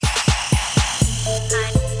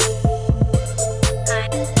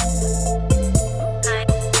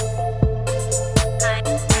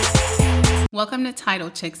Welcome to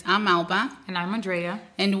Title Chicks. I'm Alba. And I'm Andrea.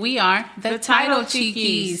 And we are the Title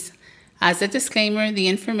Cheekies. As a disclaimer, the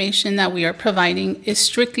information that we are providing is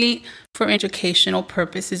strictly for educational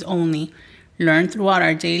purposes only, learned throughout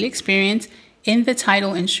our daily experience in the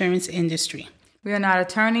title insurance industry. We are not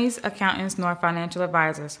attorneys, accountants, nor financial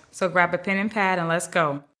advisors. So grab a pen and pad and let's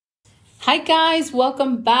go. Hi guys,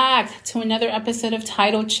 welcome back to another episode of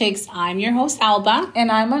Title Chicks. I'm your host, Alba.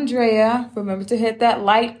 And I'm Andrea. Remember to hit that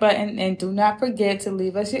like button and do not forget to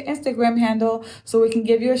leave us your Instagram handle so we can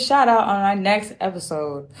give you a shout out on our next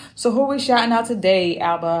episode. So who are we shouting out today,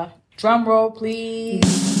 Alba? Drum roll, please.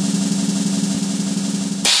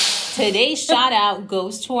 Today's shout out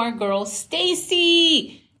goes to our girl,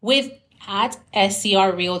 Stacy, with at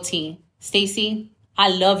SCR Realty. Stacy, I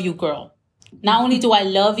love you, girl. Not only do I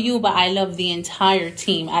love you, but I love the entire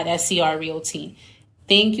team at SCR Realty.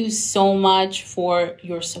 Thank you so much for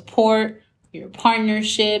your support, your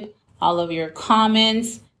partnership, all of your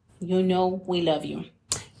comments. You know we love you.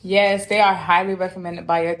 Yes, they are highly recommended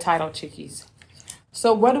by your Title Chickies.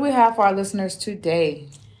 So what do we have for our listeners today?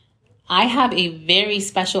 I have a very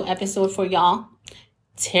special episode for y'all.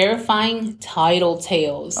 Terrifying title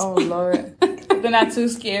tales. Oh, Lord. They're not too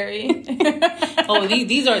scary. Oh,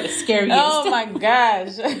 these are the scariest. Oh, my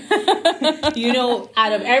gosh. You know,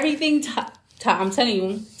 out of everything, I'm telling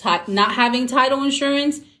you, not having title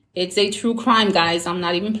insurance, it's a true crime, guys. I'm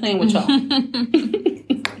not even playing with y'all.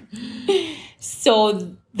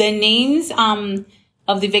 So the names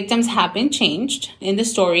of the victims have been changed in the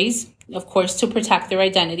stories, of course, to protect their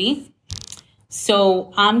identity.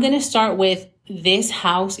 So I'm going to start with This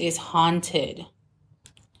House is Haunted.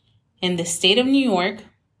 In the state of New York,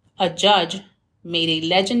 a judge made a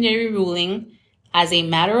legendary ruling as a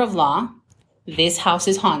matter of law. This house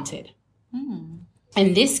is haunted.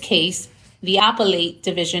 In this case, the appellate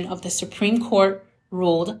division of the Supreme Court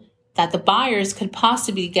ruled that the buyers could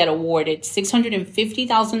possibly get awarded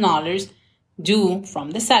 $650,000 due from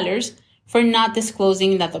the sellers for not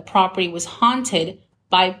disclosing that the property was haunted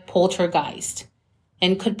by poltergeist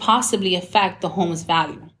and could possibly affect the home's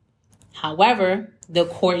value. However, the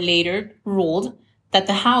court later ruled that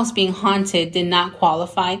the house being haunted did not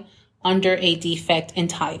qualify under a defect in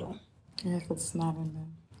title. Yeah, if it's not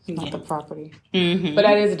the property. Mm-hmm. But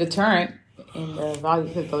that is a deterrent, and the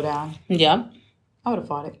value could go down. Yep. I would have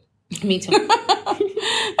fought it. Me too.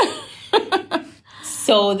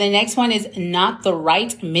 So the next one is Not the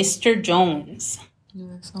Right Mr. Jones. You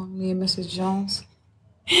know that song, Me and Mrs. Jones?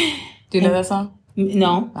 Do you know that song?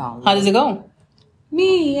 No. Oh, How does it go?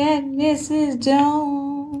 Me and Mrs.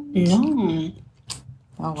 Jones. No.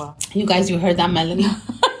 Oh, well. You guys, you heard that melody?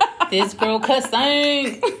 This girl could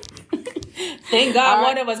sing. Thank God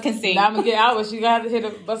one of us can sing. Now I'm going to get out, but she got to hit a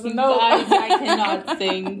bust a note. Guys, I cannot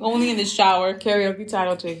sing. Only in the shower. Karaoke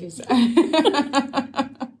title trickies. All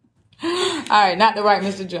right, Not the Right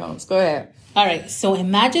Mr. Jones. Go ahead. All right, so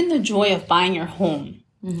imagine the joy of buying your home.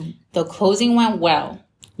 Mm-hmm. The closing went well.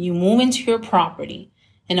 You move into your property.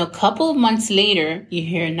 And a couple of months later, you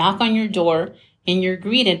hear a knock on your door and you're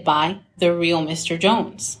greeted by the real Mr.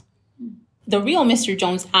 Jones. The real Mr.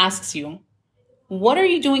 Jones asks you, "What are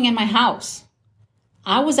you doing in my house?"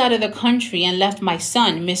 "I was out of the country and left my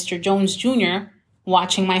son, Mr. Jones Jr.,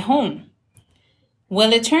 watching my home."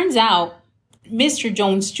 Well, it turns out Mr.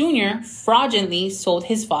 Jones Jr. fraudulently sold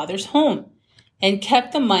his father's home and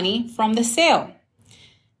kept the money from the sale.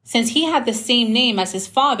 Since he had the same name as his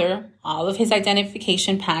father, all of his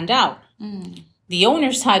identification panned out. The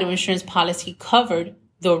owner's title insurance policy covered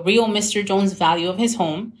the real Mr. Jones' value of his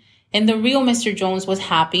home, and the real Mr. Jones was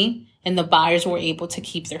happy, and the buyers were able to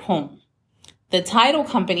keep their home. The title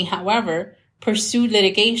company, however, pursued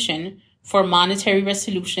litigation for monetary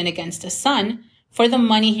resolution against the son for the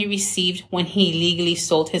money he received when he legally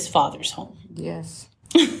sold his father's home. Yes.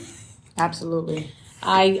 Absolutely.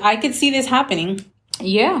 I could see this happening.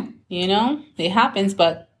 Yeah. You know, it happens.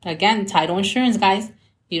 But again, title insurance, guys.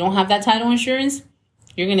 If you don't have that title insurance,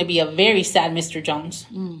 you're going to be a very sad Mr. Jones.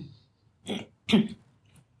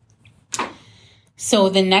 So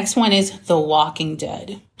the next one is The Walking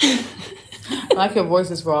Dead. I like your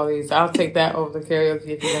voices for all these. I'll take that over the karaoke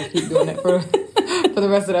if you're going to keep doing it for the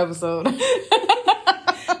rest of the episode.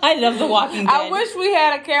 I love The Walking Dead. I wish we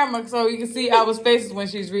had a camera so you can see our faces when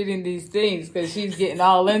she's reading these things because she's getting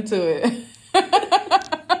all into it.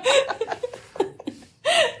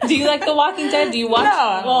 Do you like The Walking Dead? Do you watch? No,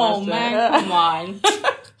 I don't Oh, watch man, that. come on.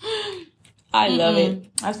 I love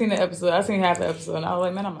it. I've seen the episode. I've seen half the episode, and I was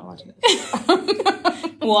like, man, I'm not watching this.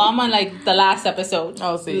 Well, I'm on like the last episode.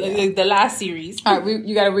 Oh, see, like the last series. All right,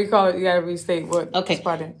 you gotta recall it. You gotta restate what. Okay.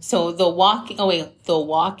 Spot in. So The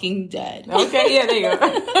Walking Dead. Okay, yeah, there you go.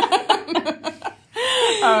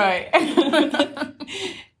 All right.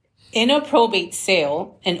 In a probate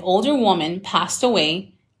sale, an older woman passed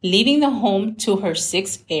away, leaving the home to her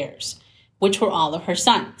 6 heirs, which were all of her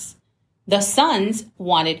sons. The sons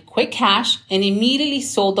wanted quick cash and immediately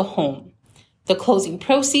sold the home. The closing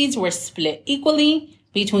proceeds were split equally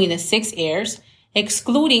between the 6 heirs,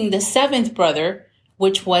 excluding the 7th brother,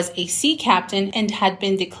 which was a sea captain and had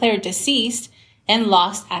been declared deceased and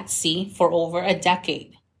lost at sea for over a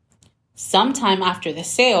decade. Sometime after the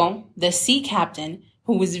sale, the sea captain,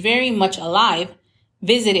 who was very much alive,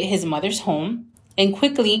 visited his mother's home and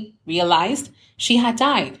quickly realized she had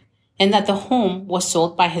died and that the home was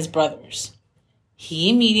sold by his brothers. He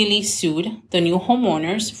immediately sued the new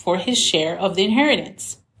homeowners for his share of the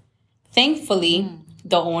inheritance. Thankfully,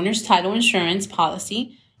 the owner's title insurance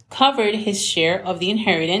policy covered his share of the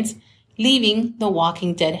inheritance, leaving the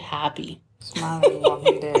Walking Dead happy. Smiling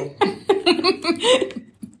Walking Dead.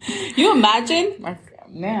 You imagine?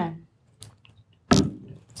 Man.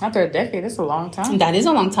 After a decade, that's a long time. That is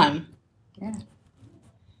a long time. Yeah.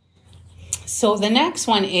 So the next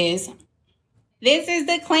one is, this is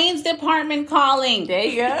the claims department calling. There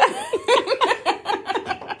you go.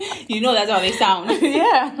 You know that's how they sound.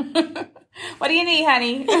 Yeah. What do you need,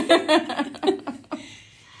 honey?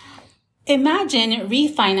 Imagine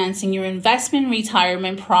refinancing your investment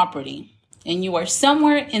retirement property, and you are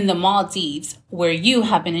somewhere in the Maldives where you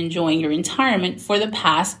have been enjoying your retirement for the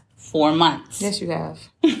past 4 months. Yes, you have.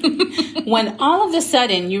 When all of a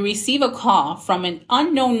sudden you receive a call from an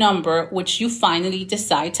unknown number, which you finally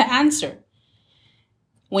decide to answer.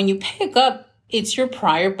 When you pick up, it's your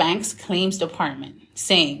prior bank's claims department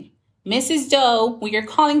saying, Mrs. Doe, we are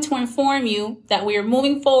calling to inform you that we are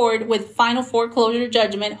moving forward with final foreclosure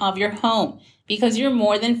judgment of your home because you're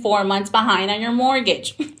more than 4 months behind on your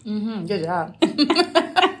mortgage. Mm-hmm. Good job.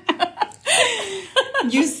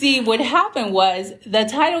 You see, what happened was the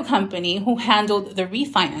title company who handled the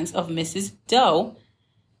refinance of Mrs. Doe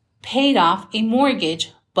paid off a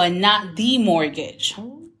mortgage, but not the mortgage.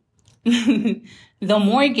 The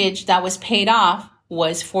mortgage that was paid off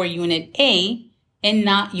was for Unit A and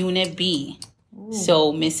not Unit B. Ooh.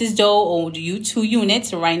 So Mrs. Doe owed you 2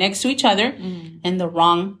 units right next to each other, and the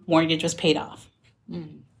wrong mortgage was paid off.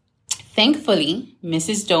 Thankfully,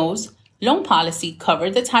 Mrs. Doe's loan policy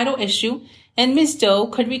covered the title issue, and Miss Doe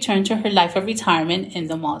could return to her life of retirement in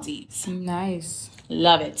the Maldives. Nice.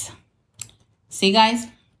 Love it. See, guys,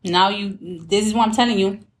 now this is what I'm telling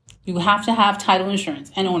you. You have to have title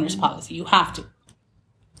insurance and owner's policy. You have to.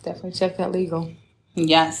 Definitely check that legal.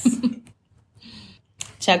 Yes.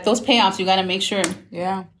 Check those payoffs. You got to make sure.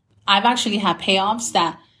 Yeah. I've actually had payoffs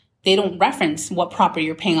that they don't reference what property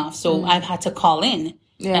you're paying off. So I've had to call in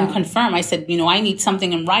and confirm. I said, I need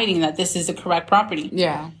something in writing that this is the correct property.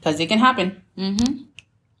 Yeah. Because it can happen. Mm-hmm.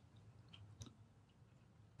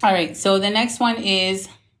 All right. So the next one is,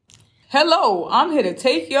 hello, I'm here to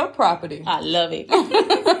take your property. I love it.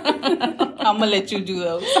 I'm going to let you do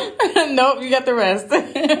those. Nope, you got the rest.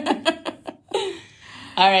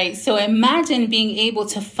 All right. So imagine being able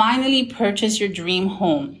to finally purchase your dream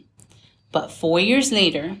home. But 4 years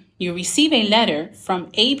later, you receive a letter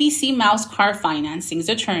from ABC Mouse Car Financing's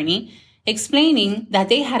attorney explaining that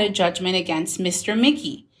they had a judgment against Mr.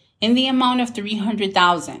 Mickey in the amount of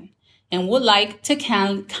 $300,000 and would like to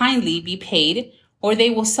kindly be paid, or they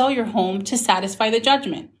will sell your home to satisfy the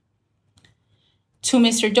judgment. To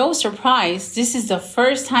Mr. Doe's surprise, this is the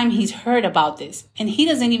first time he's heard about this, and he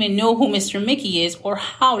doesn't even know who Mr. Mickey is or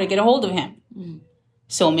how to get a hold of him.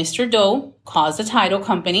 So Mr. Doe calls the title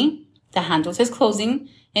company that handles his closing,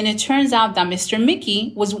 and it turns out that Mr.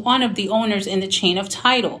 Mickey was one of the owners in the chain of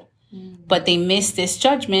title, but they missed this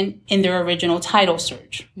judgment in their original title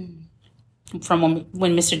search from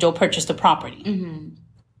when Mr. Doe purchased the property.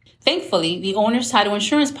 Thankfully, the owner's title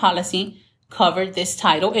insurance policy covered this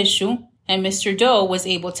title issue, and Mr. Doe was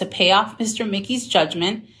able to pay off Mr. Mickey's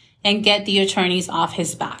judgment and get the attorneys off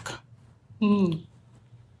his back.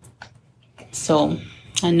 So,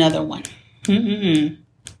 another one.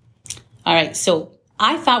 All right, so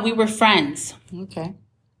I thought we were friends. Okay.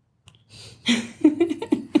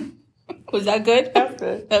 Was that good? That's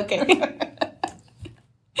good. Okay.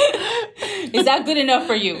 Is that good enough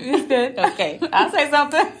for you? It's good. Okay. I'll say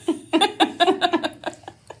something.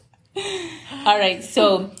 All right,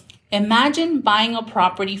 so imagine buying a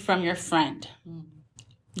property from your friend.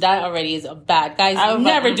 That already is a bad. Guys,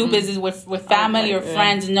 never do business with family or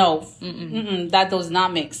friends. No. That does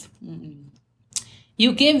not mix.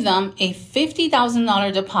 You give them a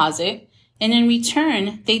 $50,000 deposit, and in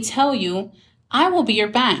return, they tell you, I will be your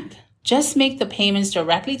bank. Just make the payments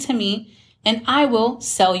directly to me, and I will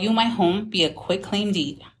sell you my home via quitclaim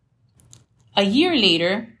deed. A year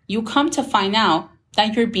later, you come to find out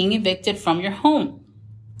that you're being evicted from your home.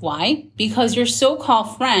 Why? Because your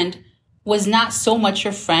so-called friend was not so much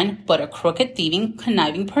your friend, but a crooked, thieving,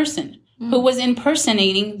 conniving person who was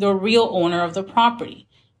impersonating the real owner of the property,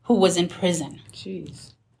 who was in prison.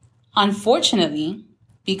 Jeez. Unfortunately,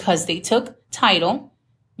 because they took title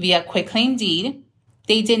via quitclaim deed,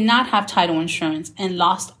 they did not have title insurance and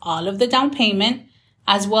lost all of the down payment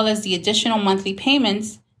as well as the additional monthly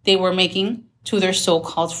payments they were making to their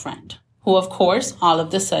so-called friend, who, of course, all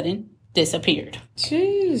of a sudden disappeared.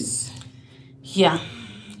 Jeez. Yeah.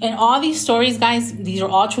 And all these stories, guys, these are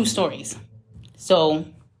all true stories. So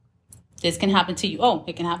this can happen to you. Oh,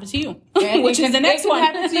 it can happen to you, which is the next one. It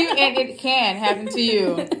can happen to you, and it can happen to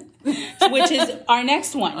you. Which is our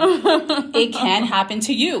next one. It can happen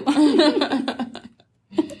to you.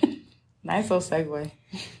 Nice little segue.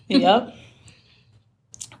 Yep.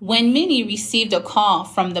 When Minnie received a call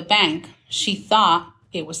from the bank, she thought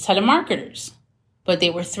it was telemarketers, but they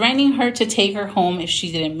were threatening her to take her home if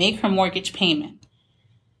she didn't make her mortgage payment.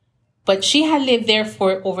 But she had lived there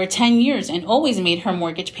for over 10 years and always made her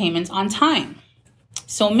mortgage payments on time.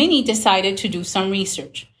 So Minnie decided to do some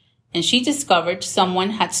research, and she discovered someone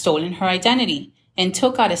had stolen her identity and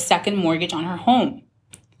took out a second mortgage on her home.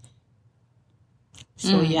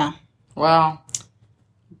 So, yeah. Wow.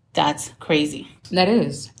 That's crazy. That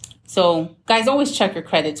is. So, guys, always check your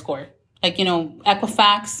credit score. Like,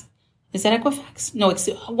 Equifax. Is that Equifax? No, it's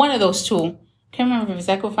one of those two. Can't remember if it's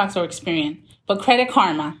Equifax or Experian. But Credit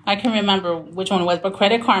Karma, I can remember which one it was, but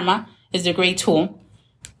Credit Karma is a great tool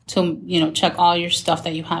to, check all your stuff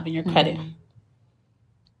that you have in your credit.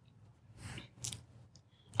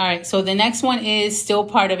 All right, so the next one is still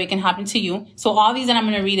part of It Can Happen to You. So all these that I'm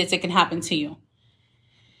going to read is It Can Happen to You.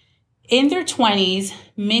 In their 20s,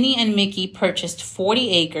 Minnie and Mickey purchased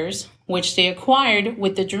 40 acres, which they acquired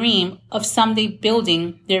with the dream of someday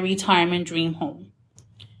building their retirement dream home.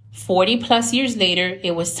 40 plus years later,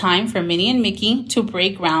 it was time for Minnie and Mickey to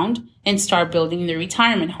break ground and start building their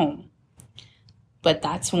retirement home. But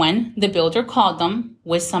that's when the builder called them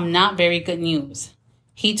with some not very good news.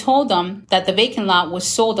 He told them that the vacant lot was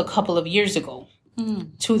sold a couple of years ago.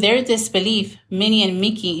 To their disbelief, Minnie and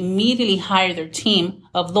Mickey immediately hired their team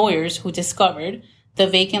of lawyers who discovered the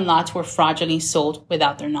vacant lots were fraudulently sold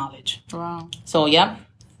without their knowledge. Wow. So, yep,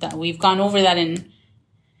 we've gone over that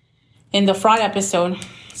in the fraud episode.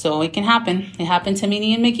 So it can happen. It happened to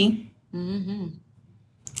Minnie and Mickey.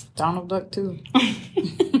 Donald Duck, too.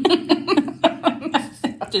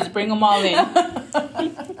 Just bring them all in.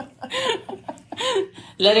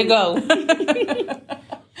 Let it go.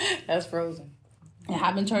 That's Frozen. It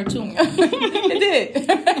happened to her, too. It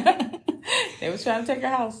did. They was trying to take her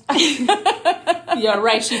house. You're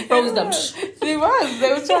right. She froze them. She was.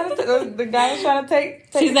 They was trying to. The guy was trying to take.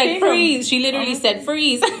 She's like, freeze. She literally said,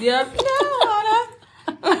 freeze. Yep. No.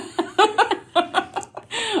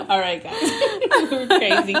 All right, guys. We're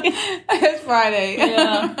crazy. It's Friday.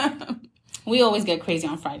 Yeah. We always get crazy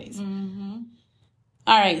on Fridays.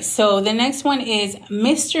 All right. So the next one is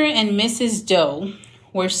Mr. and Mrs. Doe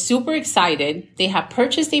were super excited. They had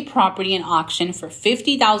purchased a property in auction for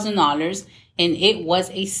 $50,000, and it was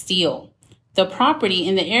a steal. The property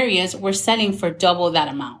in the areas were selling for double that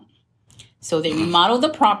amount. So they remodeled the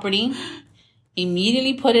property,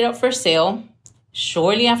 immediately put it up for sale.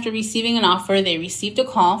 Shortly after receiving an offer, they received a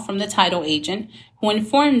call from the title agent who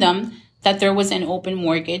informed them that there was an open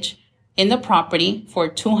mortgage in the property for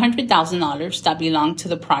 $200,000 that belonged to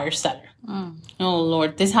the prior seller. Oh,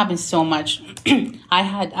 Lord, this happens so much. I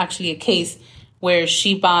had actually a case where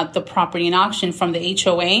she bought the property in auction from the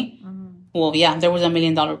HOA. Well, yeah, there was $1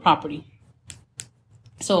 million property.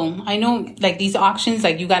 So I know, like, these auctions,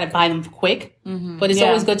 like, you got to buy them quick, but it's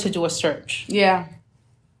always good to do a search. Yeah.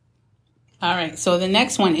 All right, so the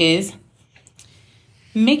next one is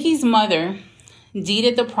Mickey's mother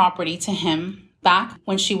deeded the property to him back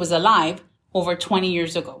when she was alive over 20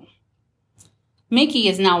 years ago. Mickey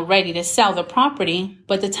is now ready to sell the property,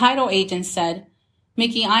 but the title agent said,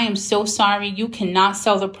 Mickey, I am so sorry, you cannot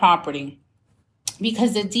sell the property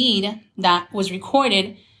because the deed that was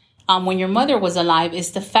recorded when your mother was alive is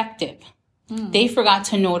defective. They forgot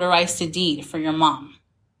to notarize the deed for your mom.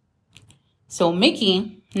 So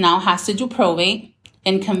Mickey now has to do probate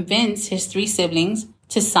and convince his 3 siblings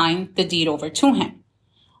to sign the deed over to him.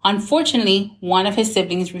 Unfortunately, one of his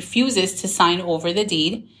siblings refuses to sign over the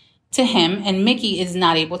deed to him, and Mickey is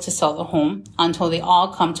not able to sell the home until they all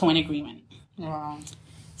come to an agreement. Wow.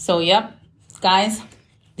 So, yep, guys,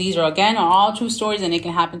 these are all true stories, and it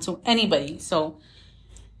can happen to anybody. So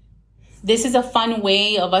this is a fun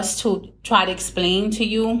way of us to try to explain to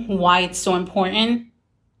you why it's so important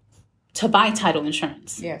to buy title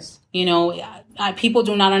insurance. Yes. You know, people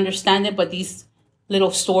do not understand it, but these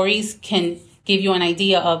little stories can give you an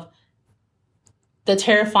idea of the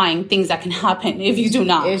terrifying things that can happen if you do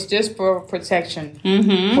not. It's just for protection.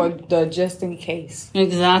 For the just in case.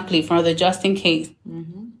 Exactly, for the just in case.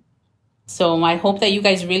 So I hope that you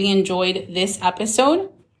guys really enjoyed this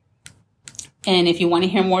episode. And if you want to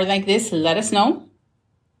hear more like this, let us know.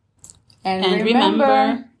 And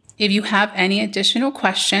remember, if you have any additional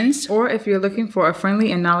questions, or if you're looking for a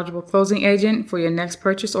friendly and knowledgeable closing agent for your next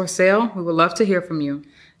purchase or sale, we would love to hear from you.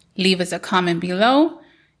 Leave us a comment below.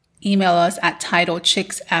 Email us at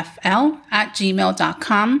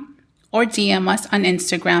titlechicksfl@gmail.com or DM us on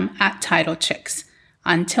Instagram at TitleChicks.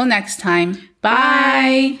 Until next time,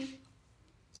 bye.